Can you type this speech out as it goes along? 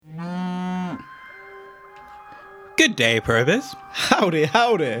Good day, probers. Howdy,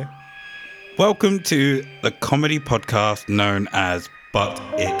 howdy. Welcome to the comedy podcast known as But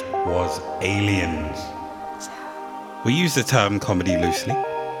It Was Aliens. We use the term comedy loosely,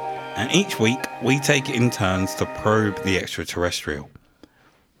 and each week we take it in turns to probe the extraterrestrial,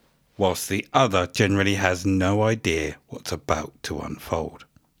 whilst the other generally has no idea what's about to unfold.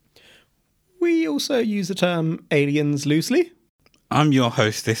 We also use the term aliens loosely. I'm your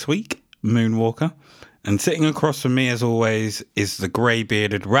host this week, Moonwalker, and sitting across from me as always is the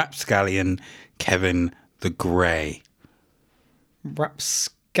grey-bearded rapscallion, Kevin the Grey.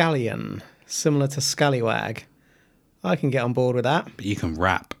 Rapscallion, similar to scallywag. I can get on board with that. But you can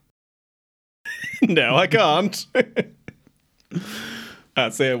rap. No, I can't.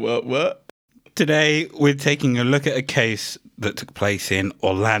 That's it, what? Today, we're taking a look at a case that took place in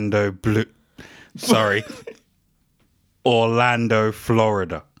Orlando,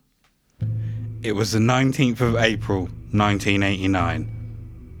 Florida. It was the 19th of April,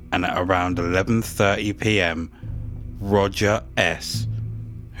 1989, and at around 11:30 p.m, Roger S.,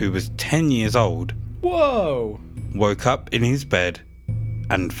 who was 10 years old, Whoa! woke up in his bed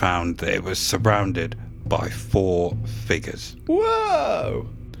and found that it was surrounded by 4 figures. Whoa!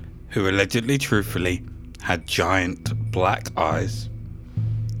 Who allegedly, truthfully, had giant black eyes,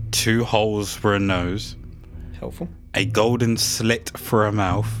 2 holes for a nose, Helpful. a golden slit for a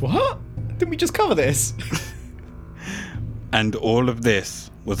mouth, What? Didn't we just cover this? and all of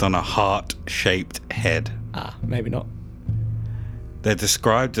this was on a heart-shaped head. Maybe not. They're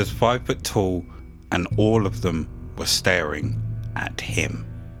described as 5 foot tall, and all of them were staring at him.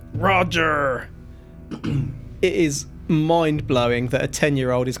 Roger! It is mind-blowing that a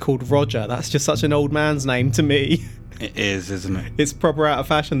 10-year-old is called Roger. That's just such an old man's name to me. It is, isn't it? It's proper out of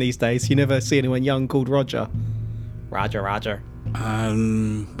fashion these days. You never see anyone young called Roger. Roger.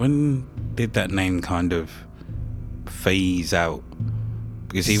 When did that name kind of phase out?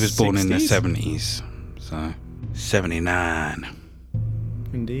 Because he was born in the 70s, so 79.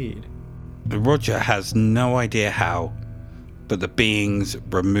 Indeed. Roger has no idea how, but the beings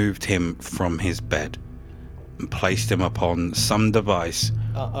removed him from his bed and placed him upon some device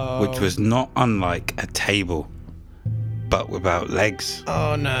which was not unlike a table, but without legs.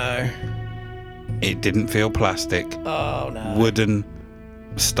 Oh no. It didn't feel plastic, Oh no. wooden,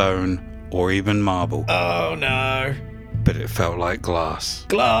 stone, or even marble, Oh no. but it felt like glass.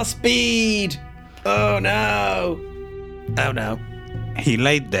 Glass speed. Oh no. Oh no. He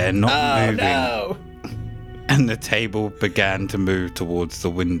laid there, not Oh moving, no. and the table began to move towards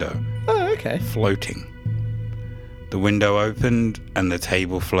the window, Oh, okay. floating. The window opened, and the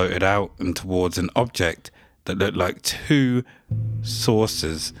table floated out and towards an object that looked like 2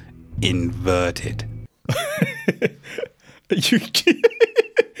 saucers inverted.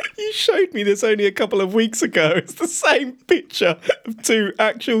 You showed me this only a couple of weeks ago. It's the same picture of 2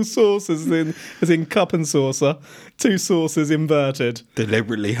 actual saucers as in cup and saucer. 2 saucers inverted.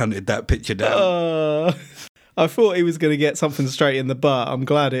 Deliberately hunted that picture down. I thought he was going to get something straight in the butt. I'm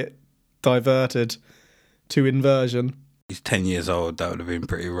glad it diverted to inversion. He's 10 years old. That would have been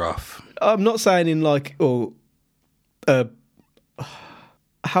pretty rough. I'm not saying in like,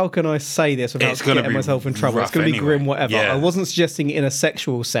 how can I say this without It's gonna getting be myself in trouble? It's rough going to be anyway. grim, whatever. Yeah. I wasn't suggesting it in a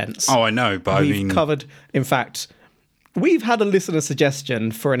sexual sense. Oh, I know, but We've covered, in fact, we've had a listener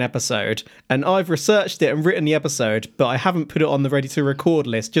suggestion for an episode, and I've researched it and written the episode, but I haven't put it on the ready to record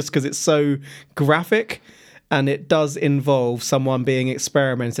list just because it's so graphic, and it does involve someone being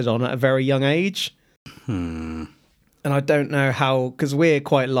experimented on at a very young age. And I don't know how, because we're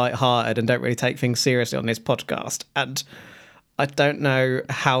quite light-hearted and don't really take things seriously on this podcast, and I don't know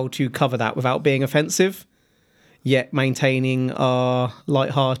how to cover that without being offensive, yet maintaining our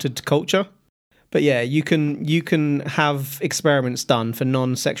light-hearted culture. But yeah, you can have experiments done for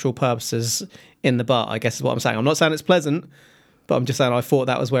non-sexual purposes in the butt, I guess is what I'm saying. I'm not saying it's pleasant, but I'm just saying I thought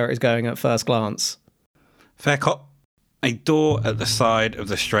that was where it was going at first glance. Fair cop. A door at the side of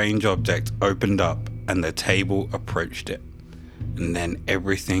the strange object opened up and the table approached it. And then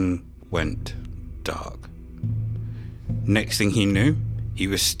everything went dark. Next thing he knew, he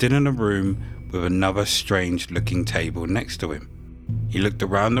was still in a room with another strange looking table next to him. He looked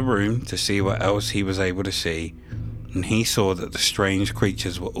around the room to see what else he was able to see, and he saw that the strange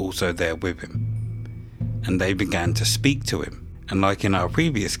creatures were also there with him. And they began to speak to him. And like in our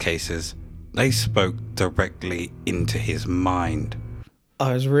previous cases, they spoke directly into his mind.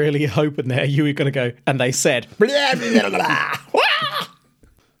 I was really hoping there you were going to go, and they said, blah, blah, blah, blah.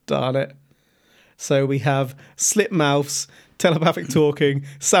 Darn it. So we have slit mouths, telepathic talking,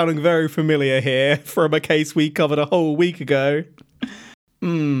 sounding very familiar here from a case we covered a whole week ago.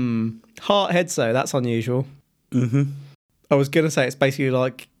 Heart head, so that's unusual. Mm-hmm. I was going to say it's basically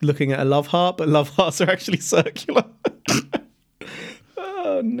like looking at a love heart, but love hearts are actually circular.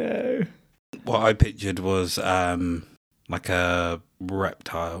 Oh, no. What I pictured was like a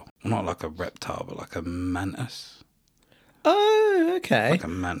reptile. Not like a reptile, but like a mantis. Oh, okay. Like a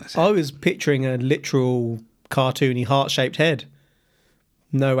mantis. I was picturing a literal cartoony heart-shaped head.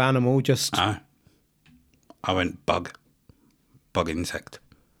 No animal, just... Oh. I went bug. Bug insect.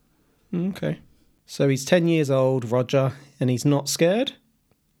 Okay. So he's 10 years old, Roger, and he's not scared?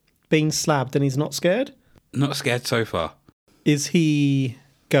 Being slabbed and he's not scared? Not scared so far. Is he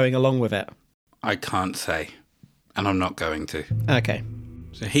going along with it? I can't say. And I'm not going to. Okay.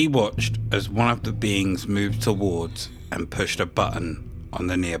 So he watched as one of the beings moved towards and pushed a button on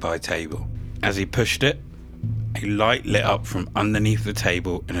the nearby table. As he pushed it, a light lit up from underneath the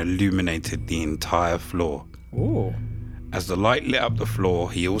table and illuminated the entire floor. Ooh. As the light lit up the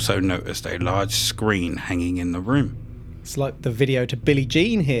floor, he also noticed a large screen hanging in the room. It's like the video to Billie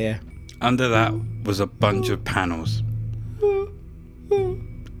Jean here. Under that was a bunch of panels.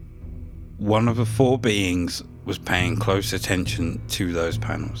 One of the four beings was paying close attention to those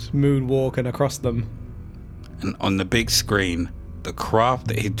panels. Moonwalking across them. And on the big screen, the craft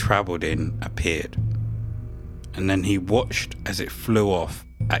that he'd travelled in appeared. And then he watched as it flew off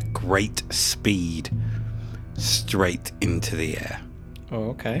at great speed, straight into the air. Oh,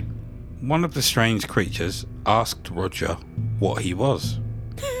 okay. One of the strange creatures asked Roger what he was.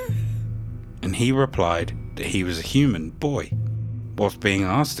 And he replied that he was a human boy. Whilst being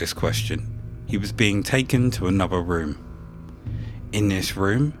asked this question, he was being taken to another room. In this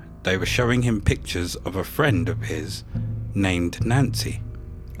room, they were showing him pictures of a friend of his named Nancy.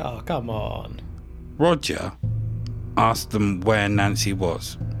 Oh, come on. Roger asked them where Nancy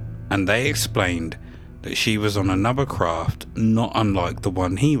was, and they explained that she was on another craft not unlike the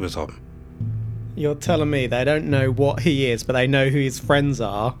one he was on. You're telling me they don't know what he is, but they know who his friends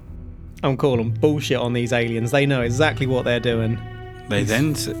are? I'm calling bullshit on these aliens. They know exactly what they're doing. They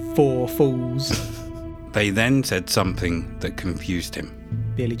then Four fools. They then said something that confused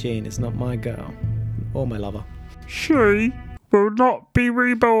him. Billie Jean is not my girl. Or my lover. She will not be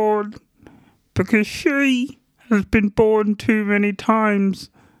reborn because she has been born too many times.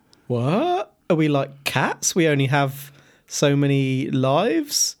 What? Are we like cats? We only have so many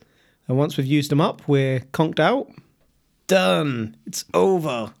lives? And once we've used them up, we're conked out? Done. It's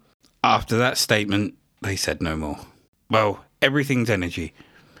over. After that statement, they said no more. Well, everything's energy.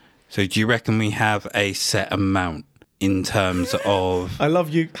 So do you reckon we have a set amount in terms of... I love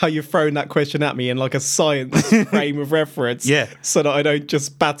you how you've thrown that question at me in like a science frame of reference. Yeah. So that I don't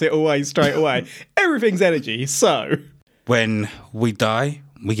just bat it away straight away. Everything's energy, so... When we die,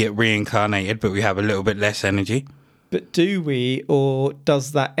 we get reincarnated, but we have a little bit less energy. But do we, or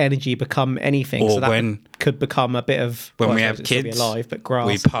does that energy become anything? Or so that when- could become a bit of... When well, we I have suppose it'd still be kids, alive, but grass.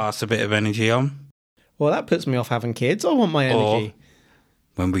 we pass a bit of energy on. Well, that puts me off having kids. I want my energy. Or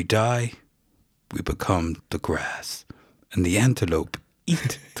when we die, we become the grass. And the antelope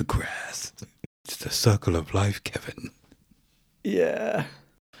eat the grass. It's the circle of life, Kevin. Yeah.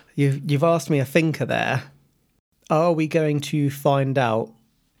 You've asked me a thinker there. Are we going to find out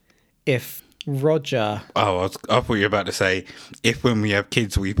if Roger... Oh, I thought you were about to say, if when we have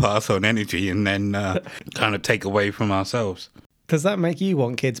kids we pass on energy and then kind of take away from ourselves. Does that make you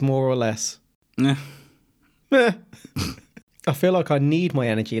want kids more or less? Yeah. Eh. I feel like I need my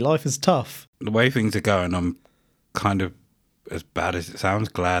energy. Life is tough. The way things are going, I'm kind of, as bad as it sounds,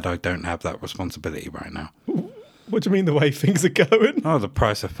 glad I don't have that responsibility right now. What do you mean the way things are going? Oh, the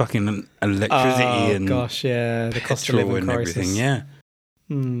price of fucking electricity and gosh, yeah, the cost of petrol living and crisis. everything, yeah.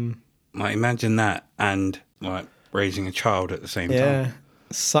 Hmm. Like, imagine that and, like, raising a child at the same Yeah, time.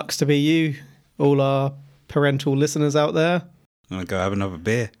 sucks to be you, all our parental listeners out there. I'm going to go have another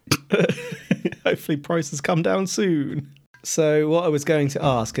beer. Hopefully prices come down soon. So what I was going to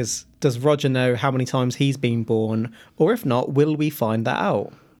ask is, does Roger know how many times he's been born? Or if not, will we find that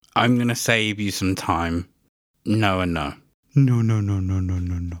out? I'm going to save you some time. No and no.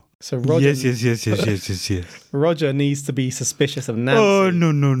 No. So Roger, Yes. Roger needs to be suspicious of Nancy. Oh,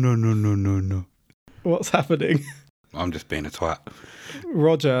 no. What's happening? I'm just being a twat.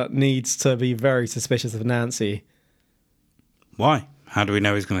 Roger needs to be very suspicious of Nancy. Why? How do we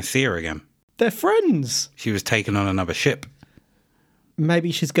know he's going to see her again? They're friends. She was taken on another ship.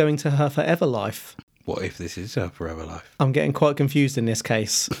 Maybe she's going to her forever life. What if this is her forever life? I'm getting quite confused in this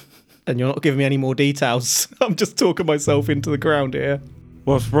case. And you're not giving me any more details. I'm just talking myself into the ground here.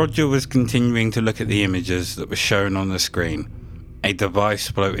 Whilst Roger was continuing to look at the images that were shown on the screen, a device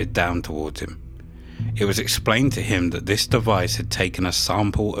floated down towards him. It was explained to him that this device had taken a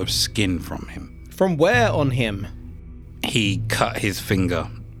sample of skin from him. From where on him? He cut his finger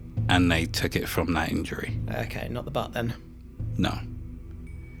and they took it from that injury. Okay, not the butt then. No.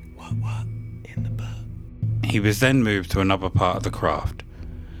 What? In the butt. He was then moved to another part of the craft.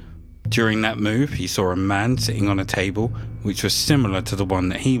 During that move, he saw a man sitting on a table which was similar to the one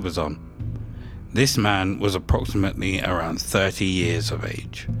that he was on. This man was approximately around 30 years of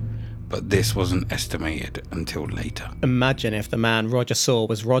age, but this wasn't estimated until later. Imagine if the man Roger saw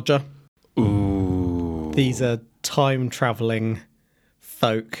was Roger. Ooh. These are time-travelling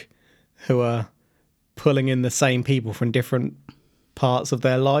folk who are pulling in the same people from different parts of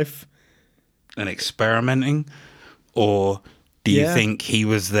their life. And experimenting? Or do you think he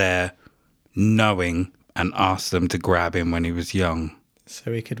was there knowing and asked them to grab him when he was young?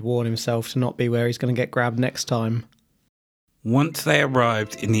 So he could warn himself to not be where he's going to get grabbed next time. Once they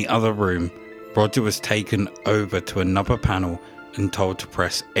arrived in the other room, Roger was taken over to another panel and told to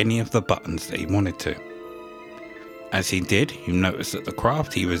press any of the buttons that he wanted to. As he did, he noticed that the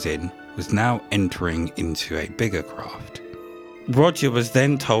craft he was in was now entering into a bigger craft. Roger was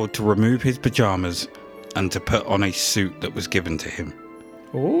then told to remove his pajamas and to put on a suit that was given to him.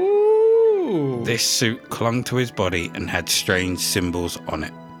 Ooh. This suit clung to his body and had strange symbols on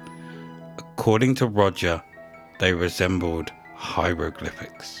it. According to Roger, they resembled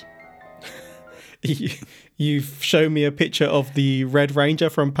hieroglyphics. You've shown me a picture of the Red Ranger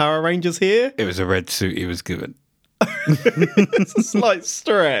from Power Rangers here. It was a red suit he was given. It's a slight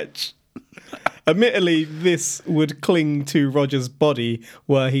stretch. Admittedly, this would cling to Roger's body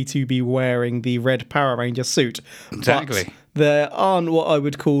were he to be wearing the red Power Ranger suit. Exactly. But there aren't what I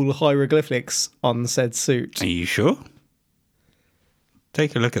would call hieroglyphics on said suit. Are you sure?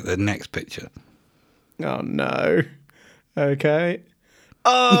 Take a look at the next picture. Oh, no. Okay.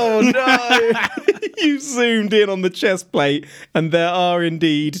 Oh, no. You zoomed in on the chest plate, and there are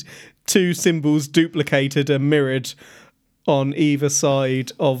indeed two symbols duplicated and mirrored on either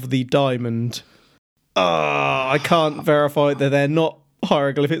side of the diamond. I can't verify that they're not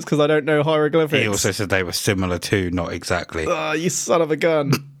hieroglyphics because I don't know hieroglyphics. He also said they were similar too, not exactly. You son of a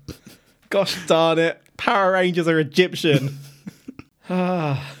gun. Gosh darn it. Power Rangers are Egyptian.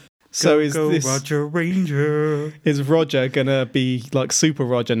 So is Roger Ranger. Is Roger gonna be like Super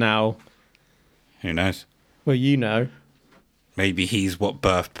Roger now? Who knows? Well, you know. Maybe he's what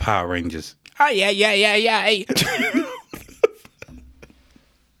birthed Power Rangers. Oh, yeah.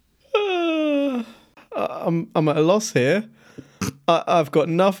 I'm at a loss here. I've got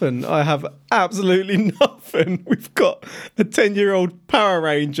nothing. I have absolutely nothing. We've got a 10-year-old Power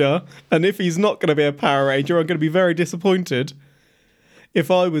Ranger, and if he's not going to be a Power Ranger, I'm going to be very disappointed. If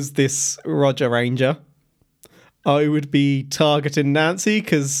I was this Roger Ranger, I would be targeting Nancy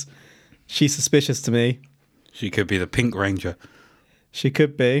because she's suspicious to me. She could be the Pink Ranger. She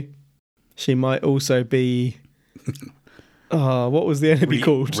could be. She might also be... what was the enemy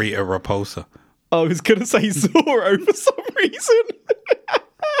called? Rita Repulsa. I was going to say Zorro for some reason.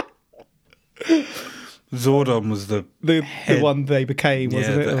 Zordon was the one they became,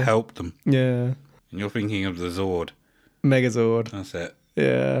 wasn't it? that helped them. Yeah. And you're thinking of the Zord. Megazord. That's it.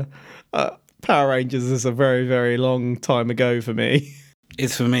 Yeah. Power Rangers is a very, very long time ago for me.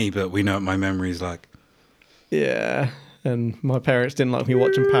 It's for me, but we know what my memory's like. Yeah. And my parents didn't like me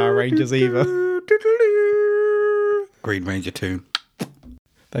watching Power Rangers either. Green Ranger 2.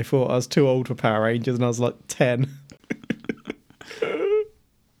 They thought I was too old for Power Rangers and I was like 10.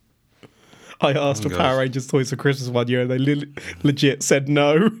 I asked for Power Rangers toys for Christmas one year and they legit said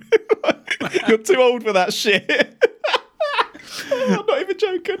no. You're too old for that shit. I'm not even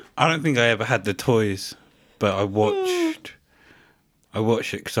joking. I don't think I ever had the toys, but I watched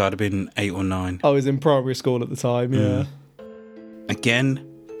it because I'd have been 8 or 9. I was in primary school at the time, yeah. Again,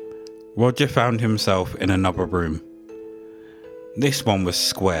 Roger found himself in another room. This one was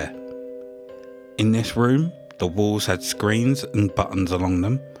square. In this room, the walls had screens and buttons along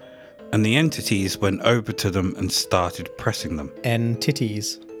them, and the entities went over to them and started pressing them.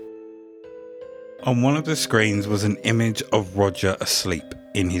 Entities. On one of the screens was an image of Roger asleep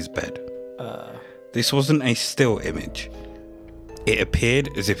in his bed. This wasn't a still image. It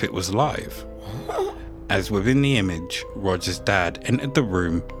appeared as if it was live. As within the image, Roger's dad entered the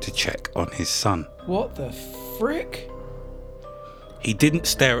room to check on his son. What the frick? He didn't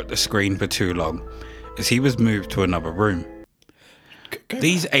stare at the screen for too long, as he was moved to another room.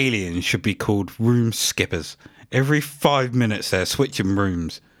 These aliens should be called room skippers. Every 5 minutes they're switching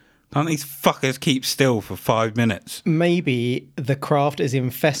rooms. Can't these fuckers keep still for 5 minutes? Maybe the craft is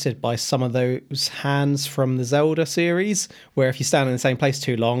infested by some of those hands from the Zelda series, where if you stand in the same place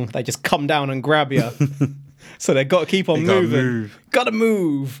too long, they just come down and grab you. So they've got to keep on moving. Gotta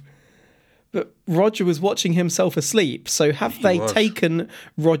move. But Roger was watching himself asleep. So have they taken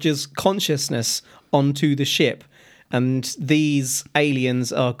Roger's consciousness onto the ship? And these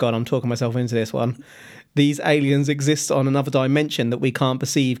aliens, oh God, I'm talking myself into this one. These aliens exist on another dimension that we can't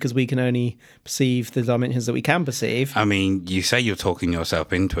perceive because we can only perceive the dimensions that we can perceive. I mean, you say you're talking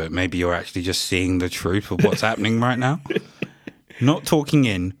yourself into it. Maybe you're actually just seeing the truth of what's happening right now. Not talking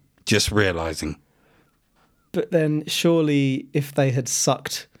in, just realizing. But then surely if they had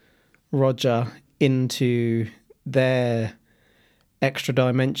sucked Roger into their extra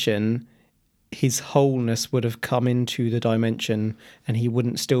dimension, his wholeness would have come into the dimension and he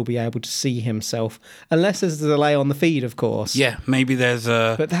wouldn't still be able to see himself. Unless there's a delay on the feed, of course. Yeah, maybe there's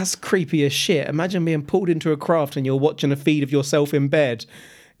a... But that's creepy as shit. Imagine being pulled into a craft and you're watching a feed of yourself in bed.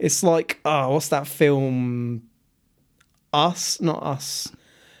 It's like, what's that film? Us? Not Us.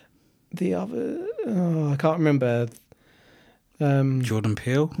 The other... I can't remember. Jordan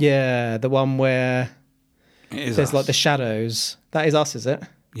Peele? Yeah, the one where There's Us. Like the shadows. That is Us, is it?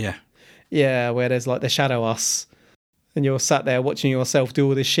 Yeah. Yeah, where there's like the shadow Us. And you're sat there watching yourself do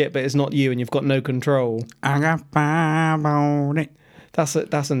all this shit, but it's not you and you've got no control. I got five on it. That's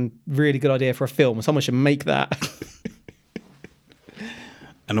a really good idea for a film. Someone should make that.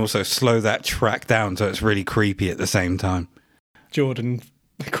 And also slow that track down so it's really creepy at the same time. Jordan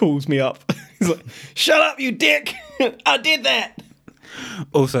calls me up. He's like, shut up, you dick! I did that!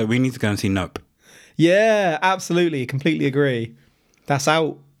 Also, we need to go and see Nope. Yeah, absolutely. Completely agree. That's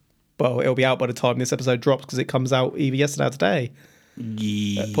out. Well, it'll be out by the time this episode drops because it comes out either yesterday or today.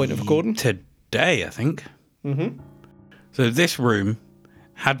 At point of recording. Today, I think. Mm-hmm. So this room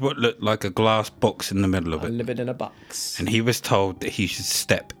had what looked like a glass box in the middle of it. Living in a box. And he was told that he should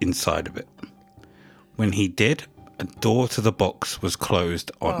step inside of it. When he did, a door to the box was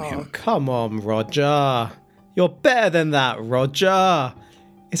closed on him. Come on, Roger. You're better than that, Roger.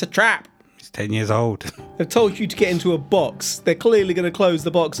 It's a trap. He's 10 years old. They've told you to get into a box. They're clearly going to close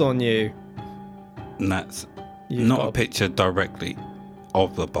the box on you. And that's not a picture directly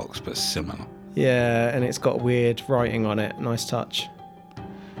of the box, but similar. Yeah, and it's got weird writing on it. Nice touch.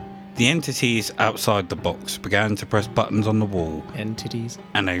 The entities outside the box began to press buttons on the wall. Entities.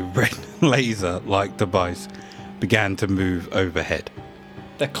 And a red laser-like device began to move overhead.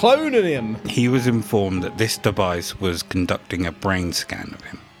 They're cloning him. He was informed that this device was conducting a brain scan of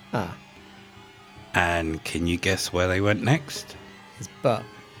him. Ah. And can you guess where they went next? His butt.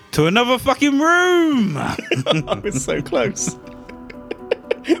 To another fucking room! I was so close.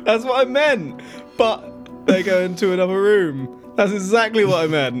 That's what I meant. But they're going to another room. That's exactly what I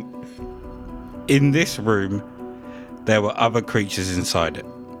meant. In this room, there were other creatures inside it.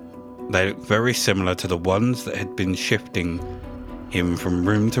 They looked very similar to the ones that had been shifting him from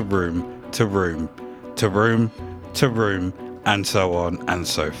room to room to room to room to room and so on and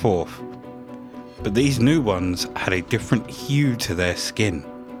so forth. But these new ones had a different hue to their skin.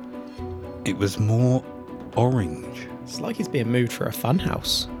 It was more orange. It's like he's being moved for a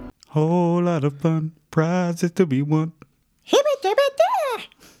funhouse. Whole lot of fun, prizes to be won.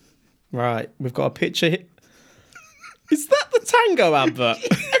 Right, we've got a picture here. Is that the Tango advert?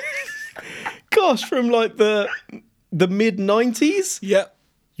 Gosh, from like the mid-90s? Yep.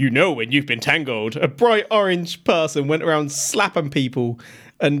 You know when you've been tangled. A bright orange person went around slapping people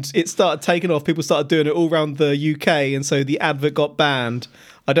and it started taking off. People started doing it all around the UK and so the advert got banned.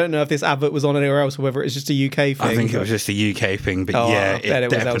 I don't know if this advert was on anywhere else or whether it's just a UK thing. I think it was just a UK thing, but yeah, it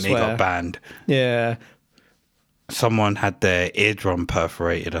definitely got banned. Yeah. Someone had their eardrum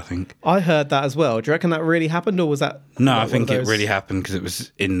perforated, I think. I heard that as well. Do you reckon that really happened or was that... No, I think it really happened because it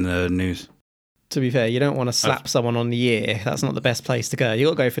was in the news. To be fair, you don't want to slap someone on the ear. That's not the best place to go. You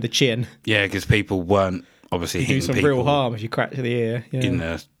got to go for the chin. Yeah, because people weren't obviously hitting people. Do some real harm if you crack the ear. Yeah. In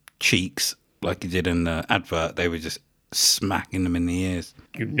the cheeks, like you did in the advert. They were just smacking them in the ears.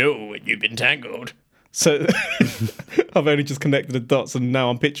 You know when you've been tangled. So I've only just connected the dots and now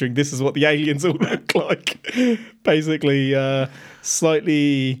I'm picturing this is what the aliens all look like. Basically,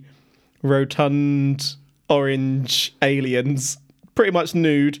 slightly rotund orange aliens, pretty much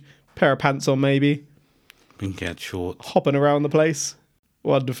nude, pair of pants on maybe. I think he had shorts. Hopping around the place.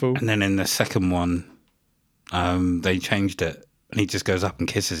 Wonderful. And then in the second one, they changed it and he just goes up and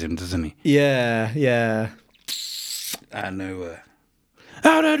kisses him, doesn't he? Yeah, yeah. Out of nowhere.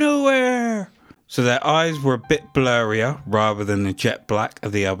 Out of nowhere! So their eyes were a bit blurrier rather than the jet black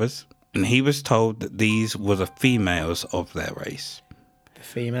of the others. And he was told that these were the females of their race. The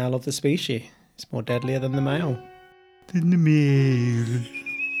female of the species. It's more deadlier than the male. Than the male.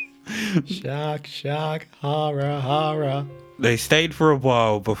 Shark, shark, hara, hara. They stayed for a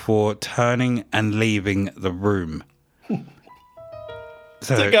while before turning and leaving the room.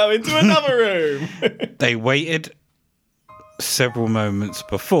 So to go into another room. they waited several moments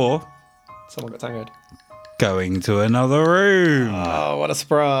before Someone got tangled. going to another room. Oh, what a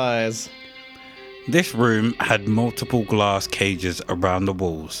surprise. This room had multiple glass cages around the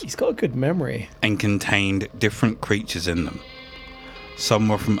walls He's got a good memory. and contained different creatures in them. Some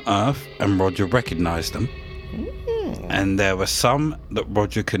were from Earth, and Roger recognized them. And there were some that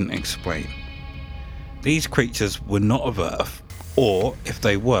Roger couldn't explain. These creatures were not of Earth, or if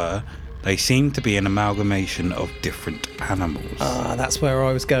they were, they seemed to be an amalgamation of different animals. Ah, that's where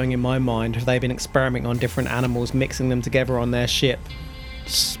I was going in my mind. Have they been experimenting on different animals, mixing them together on their ship?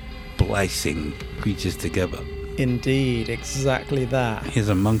 Splicing creatures together. Indeed, exactly that. Here's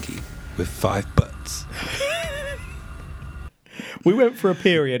a monkey with 5 butts. We went for a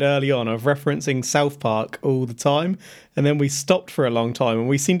period early on of referencing South Park all the time, and then we stopped for a long time, and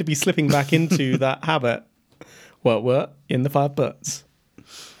we seem to be slipping back into that habit. What? In the 5 butts.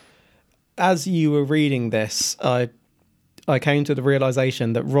 As you were reading this, I came to the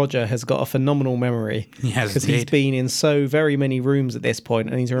realization that Roger has got a phenomenal memory. He has because he's indeed. been in so very many rooms at this point,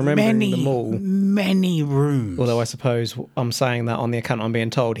 and he's remembering them all. Many rooms. Although I suppose I'm saying that on the account I'm being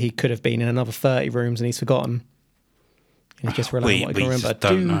told he could have been in another 30 rooms and he's forgotten. And he's just realising what he can remember. Just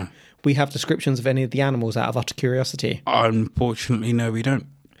don't know. We have descriptions of any of the animals out of utter curiosity? Unfortunately, no, we don't.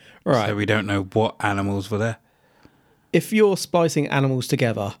 Right. So we don't know what animals were there. If you're splicing animals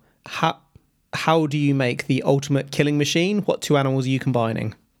together, how do you make the ultimate killing machine? What 2 animals are you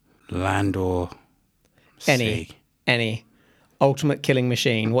combining? Land or sea? Any. Ultimate killing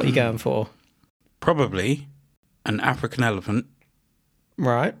machine. What are you going for? Probably an African elephant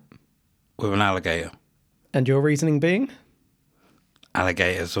Right. with an alligator. And your reasoning being?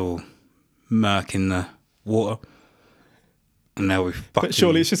 Alligators all murk in the water. And they'll be fucking... But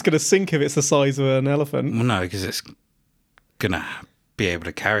surely it's just going to sink if it's the size of an elephant. Well, no, because it's going to be able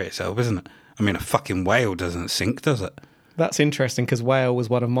to carry itself, isn't it? I mean, a fucking whale doesn't sink, does it? That's interesting because whale was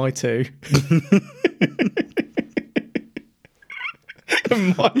one of my 2.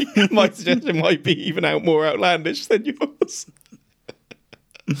 my suggestion might be even more outlandish than yours.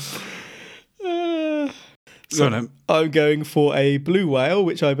 Go on, then. I'm going for a blue whale,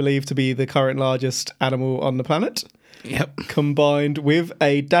 which I believe to be the current largest animal on the planet, Yep. combined with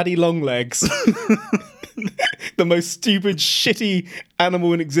a daddy longlegs. The most stupid, shitty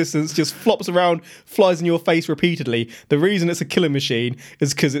animal in existence, just flops around, flies in your face repeatedly. The reason it's a killing machine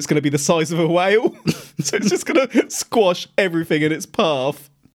is because it's going to be the size of a whale. So it's just going to squash everything in its path.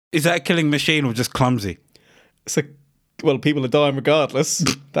 Is that a killing machine or just clumsy? Well, people are dying regardless.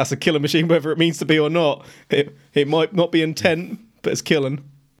 That's a killer machine, whether it means to be or not. It might not be intent, but it's killing.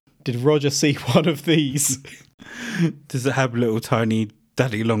 Did Roger see one of these? Does it have little tiny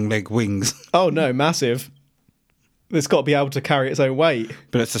daddy long leg wings? Oh no, massive. It's got to be able to carry its own weight.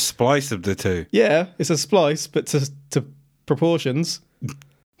 But it's a splice of the 2. Yeah, it's a splice, but to proportions.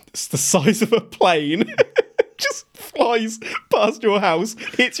 It's the size of a plane. Just flies past your house,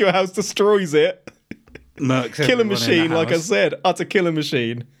 hits your house, destroys it. Murks Killer everyone in the machine, like I house. said. Utter killer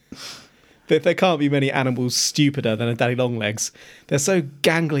machine. There can't be many animals stupider than a daddy longlegs. They're so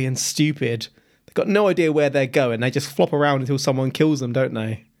gangly and stupid. They've got no idea where they're going. They just flop around until someone kills them, don't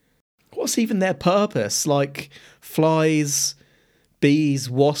they? What's even their purpose? Like, flies, bees,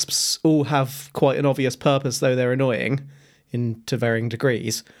 wasps all have quite an obvious purpose, though they're annoying to varying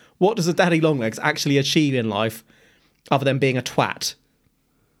degrees. What does a daddy longlegs actually achieve in life other than being a twat?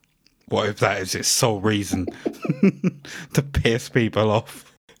 What if that is its sole reason? To piss people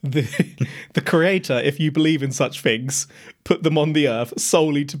off. The creator, if you believe in such things, put them on the earth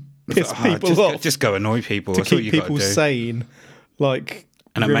solely to piss people off. Just go annoy people. to That's all keep you got to people do. sane. Like,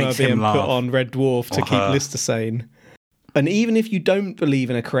 And it Rimmer makes him being laugh. put on Red Dwarf to Or keep her. Lister sane. And even if you don't believe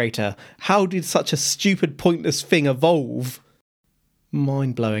in a creator, how did such a stupid, pointless thing evolve?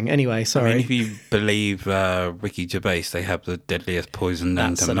 Mind-blowing. Anyway, sorry. I mean, if you believe Ricky Gervais, they have the deadliest poison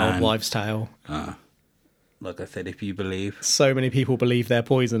known That's to an man. old wives' tale. Like I said, if you believe. So many people believe they're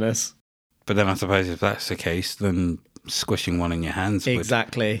poisonous. But then I suppose if that's the case, then squishing one in your hands would...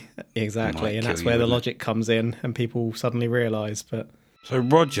 Exactly. Might And that's kill where you, the wouldn't it? logic comes in and people suddenly realise. But So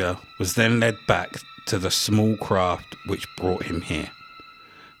Roger was then led back to the small craft which brought him here,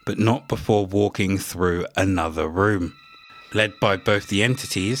 but not before walking through another room, led by both the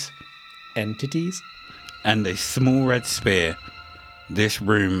entities entities? and a small red spear. This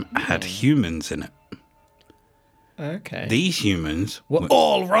room had humans in it. Okay. These humans We're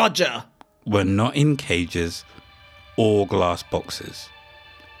all Roger! were not in cages or glass boxes,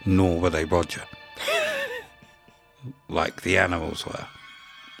 nor were they Roger, like the animals were.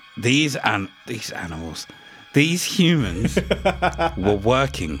 These animals, These humans were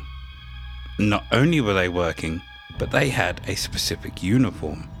working. Not only were they working, but they had a specific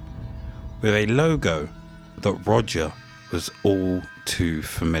uniform with a logo that Roger was all too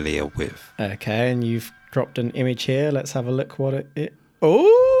familiar with. Okay, and you've dropped an image here. Let's have a look what it is.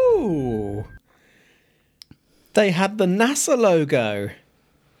 Oh! They had the NASA logo.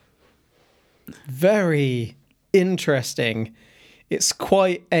 Very interesting. It's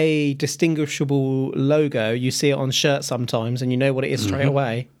quite a distinguishable logo. You see it on shirts sometimes, and you know what it is straight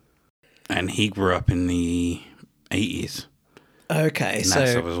away. And he grew up in the 80s. Okay,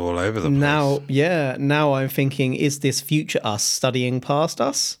 NASA so was all over the place. Now I'm thinking, is this future us studying past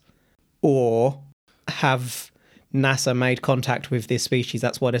us? Or have NASA made contact with this species?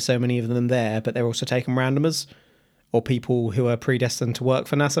 That's why there's so many of them there, but they're also taking randomers? Or people who are predestined to work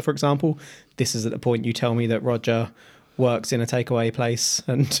for NASA, for example. This is at the point you tell me that Roger works in a takeaway place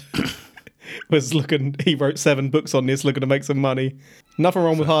and he wrote 7 books on this, looking to make some money. Nothing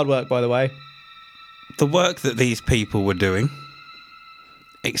wrong with hard work, by the way. The work that these people were doing,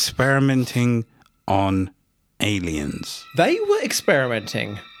 experimenting on aliens. They were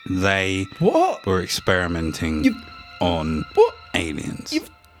experimenting. They What? were experimenting on What? aliens. You've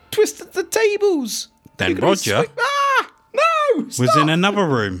twisted the tables. Then You're gonna Roger No! was Stop! in another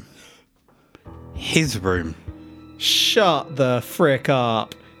room. His room. Shut the frick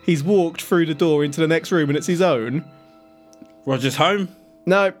up. He's walked through the door into the next room and it's his own. Roger's home.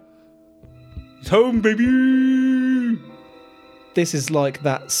 No. He's home, baby. This is like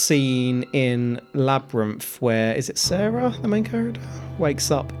that scene in Labyrinth where, is it Sarah, the main character? Wakes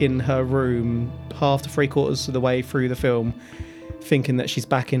up in her room half to 3/4 of the way through the film, thinking that she's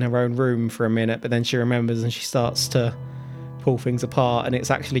back in her own room for a minute, but then she remembers and she starts to pull things apart, and it's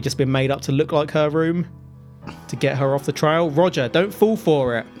actually just been made up to look like her room to get her off the trail. Roger, don't fall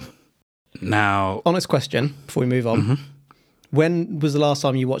for it. Now, Honest question before we move on. When was the last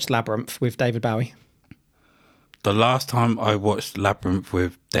time you watched Labyrinth with David Bowie? the last time I watched Labyrinth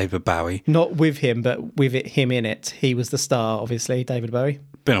with David Bowie, Not with him, but with him in it. He was the star, obviously, David Bowie.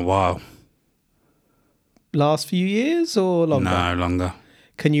 been a while. Last few years or longer? No, longer.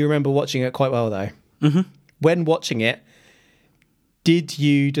 Can you remember watching it quite well, though? Mm-hmm. When watching it, did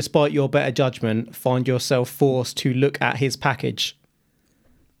you, despite your better judgment, find yourself forced to look at his package?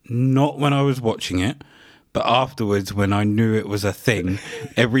 Not when I was watching it, but afterwards when I knew it was a thing,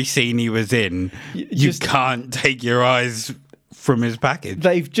 every scene he was in, you can't take your eyes from his package.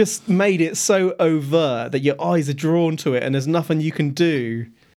 They've just made it so overt that your eyes are drawn to it and there's nothing you can do.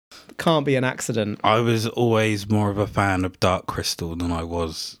 It can't be an accident. I was always more of a fan of Dark Crystal than I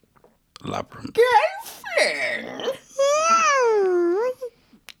was Labyrinth.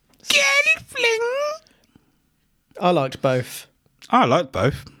 I liked both. I like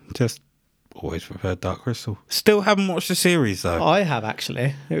both. Just always preferred Dark Crystal. Still haven't watched the series though. I have,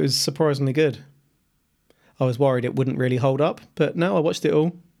 actually. It was surprisingly good. I was worried it wouldn't really hold up, but no, I watched it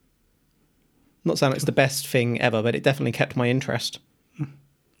all. Not saying it's the best thing ever, but it definitely kept my interest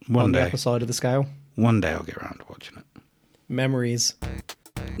One on the day. upper side of the scale. One day I'll get around to watching it. Memories.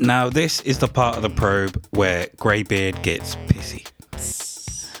 Now, this is the part of the probe where Greybeard gets pissy.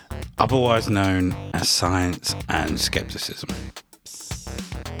 Otherwise known as science and skepticism.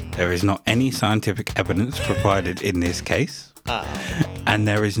 There is not any scientific evidence provided in this case. And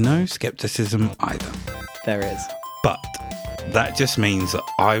there is no skepticism either. There is. But that just means that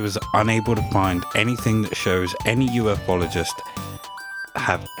I was unable to find anything that shows any ufologist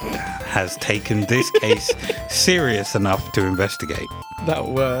has taken this case serious enough to investigate. That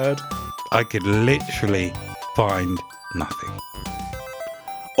word. I could literally find nothing.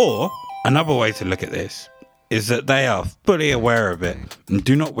 Or, another way to look at this is that they are fully aware of it and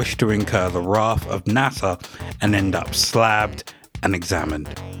do not wish to incur the wrath of NASA and end up slabbed and examined.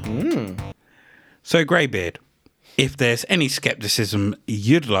 So, Greybeard, if there's any skepticism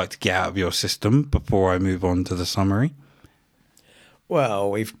you'd like to get out of your system before I move on to the summary.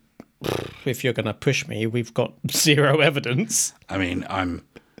 Well, if you're going to push me, we've got zero evidence. I mean, I'm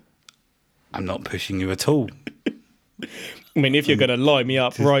not pushing you at all. I mean, if you're going to lie me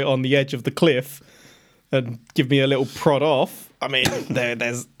up right on the edge of the cliff and give me a little prod off, I mean,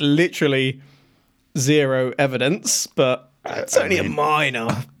 there's literally zero evidence, but it's only a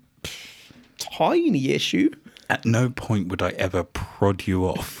minor, tiny issue. At no point would I ever prod you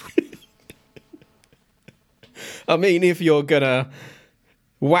off. I mean, if you're going to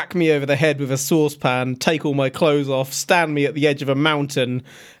whack me over the head with a saucepan, take all my clothes off, stand me at the edge of a mountain,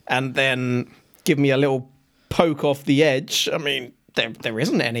 and then give me a little poke off the edge, I mean, there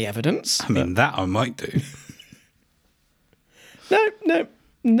isn't any evidence. I mean, that I might do.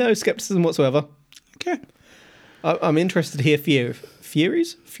 No skepticism whatsoever. Okay. I'm interested to hear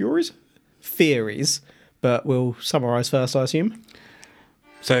theories, but we'll summarise first, I assume.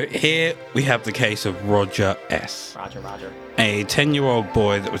 So here we have the case of Roger S. Roger. A 10-year-old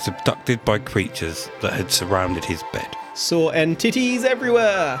boy that was abducted by creatures that had surrounded his bed. Saw entities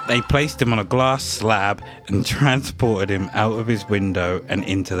everywhere. They placed him on a glass slab and transported him out of his window and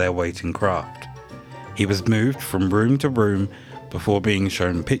into their waiting craft. He was moved from room to room before being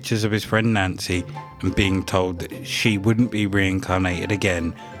shown pictures of his friend Nancy and being told that she wouldn't be reincarnated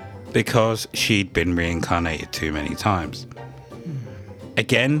again because she'd been reincarnated too many times.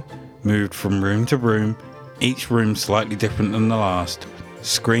 Again, moved from room to room, each room slightly different than the last,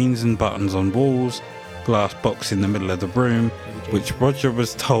 screens and buttons on walls, glass box in the middle of the room, which Roger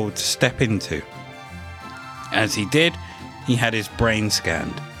was told to step into. As he did, he had his brain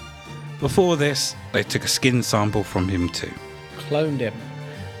scanned. Before this, they took a skin sample from him too. Cloned him.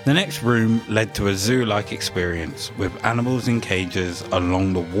 The next room led to a zoo-like experience with animals in cages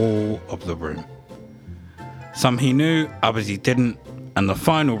along the wall of the room. Some he knew, others he didn't, and the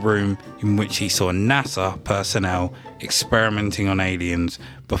final room in which he saw NASA personnel experimenting on aliens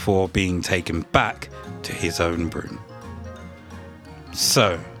before being taken back to his own room.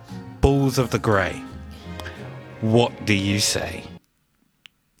 So, Balls of the Grey, what do you say?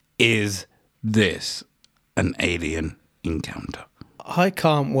 Is this an alien encounter? I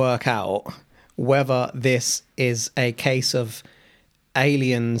can't work out whether this is a case of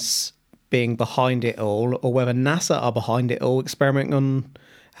aliens being behind it all, or whether NASA are behind it all, experimenting on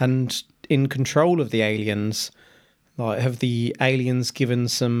and in control of the aliens. Like, have the aliens given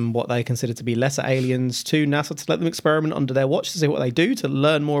some what they consider to be lesser aliens to NASA to let them experiment under their watch to see what they do, to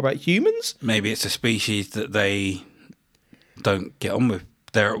learn more about humans? Maybe it's a species that they don't get on with.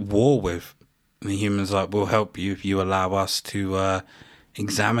 They're at war with. And the humans are like, we'll help you if you allow us to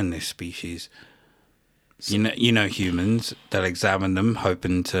examine this species. You know humans, they'll examine them,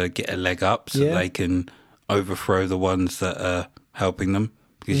 hoping to get a leg up so they can overthrow the ones that are helping them.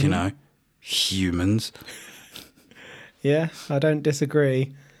 Because, humans. Yeah, I don't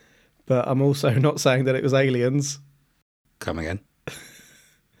disagree. But I'm also not saying that it was aliens. Come again.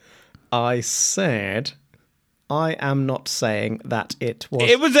 I said I am not saying that it was...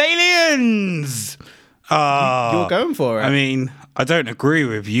 It was aliens! You're going for it. I mean, I don't agree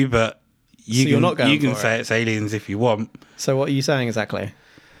with you, but... you're not going You can for say it? it's aliens if you want. So what are you saying exactly?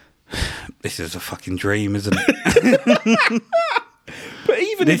 This is a fucking dream, isn't it? But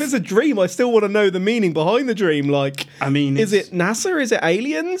even if it's a dream, I still want to know the meaning behind the dream. Like, I mean, is it NASA? Is it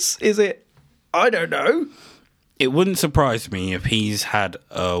aliens? Is it... I don't know. It wouldn't surprise me if he's had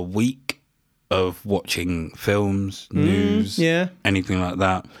a week of watching films, news, anything like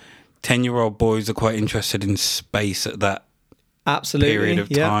that. 10-year-old boys are quite interested in space at that Absolutely period of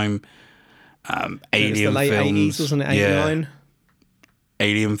time. Alien the late films, 80s, wasn't it? 89. Yeah.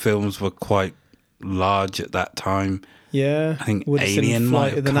 Alien films were quite large at that time. Yeah, I think would have seen Alien Flight might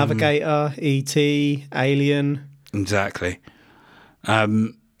of have the come- Navigator, E.T., Alien, Exactly.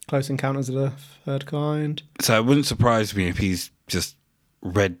 Close Encounters of the Third Kind. So it wouldn't surprise me if he's just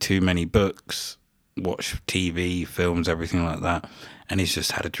read too many books, watched TV, films, everything like that, and he's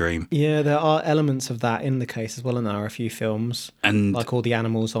just had a dream. Yeah, there are elements of that in the case as well, and there are a few films, And like all the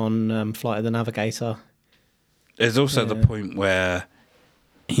animals on Flight of the Navigator. there's also the point where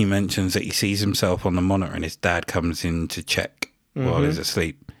he mentions that he sees himself on the monitor and his dad comes in to check while he's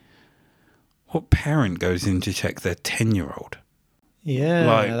asleep. What parent goes in to check their 10-year-old? Yeah,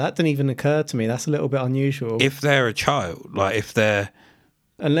 Like- that didn't even occur to me. That's a little bit unusual. If they're a child, like if they're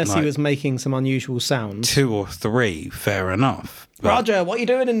Unless he like- was making some unusual sounds. 2 or 3, fair enough. But, Roger, what are you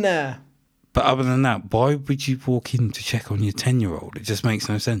doing in there? but other than that, why would you walk in to check on your 10-year-old? It just makes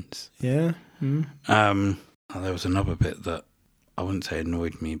no sense. Yeah. There was another bit that I wouldn't say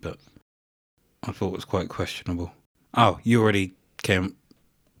annoyed me, but I thought was quite questionable. Oh, you already came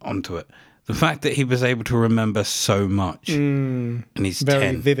onto it. The fact that he was able to remember so much and he's Very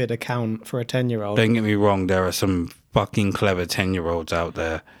 10. vivid account for a 10-year-old. Don't get me wrong, there are some fucking clever 10-year-olds out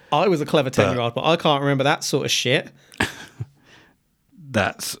there. I was a clever 10-year-old, but I can't remember that sort of shit.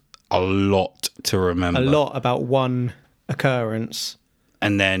 That's a lot to remember. A lot about one occurrence.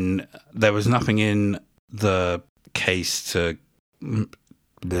 And then there was nothing in the case to...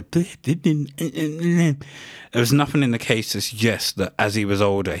 There was nothing in the case to suggest that as he was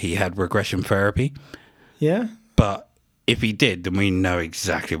older, he had regression therapy. Yeah. But if he did, then we know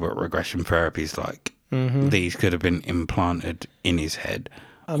exactly what regression therapy is like. These could have been implanted in his head,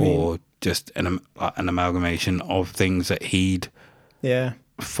 or just an amalgamation of things that he'd Yeah.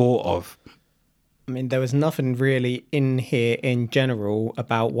 thought of. I mean, there was nothing really in here in general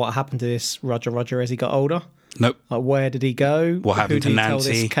about what happened to this Roger as he got older. Nope. Like, where did he go? What happened to Who did he tell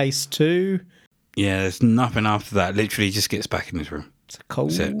Nancy? this case to? Yeah, there's nothing after that. Literally just gets back in his room. It's a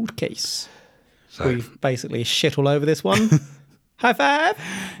cold That's case. So We've basically shit all over this one. High five.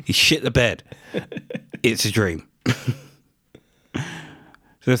 he shit the bed. It's a dream.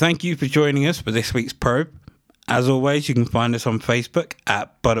 So thank you for joining us for this week's probe. As always, you can find us on Facebook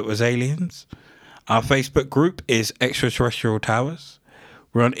at But It Was Aliens. Our Facebook group is Extraterrestrial Towers.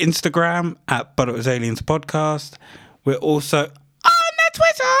 We're on Instagram at But It Was Aliens Podcast. We're also on the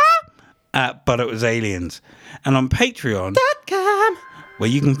Twitter at But It Was Aliens. And on Patreon.com, where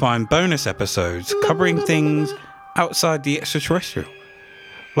you can find bonus episodes covering things outside the extraterrestrial.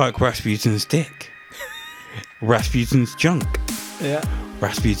 Like Rasputin's dick. Rasputin's junk. Yeah.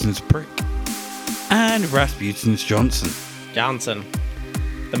 Rasputin's prick. And Rasputin's Johnson. Johnson.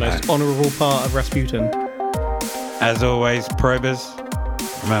 The most honourable part of Rasputin. As always, probers,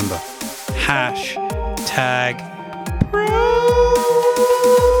 remember, #probe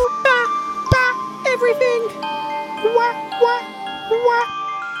everything. Wah, wah, wah.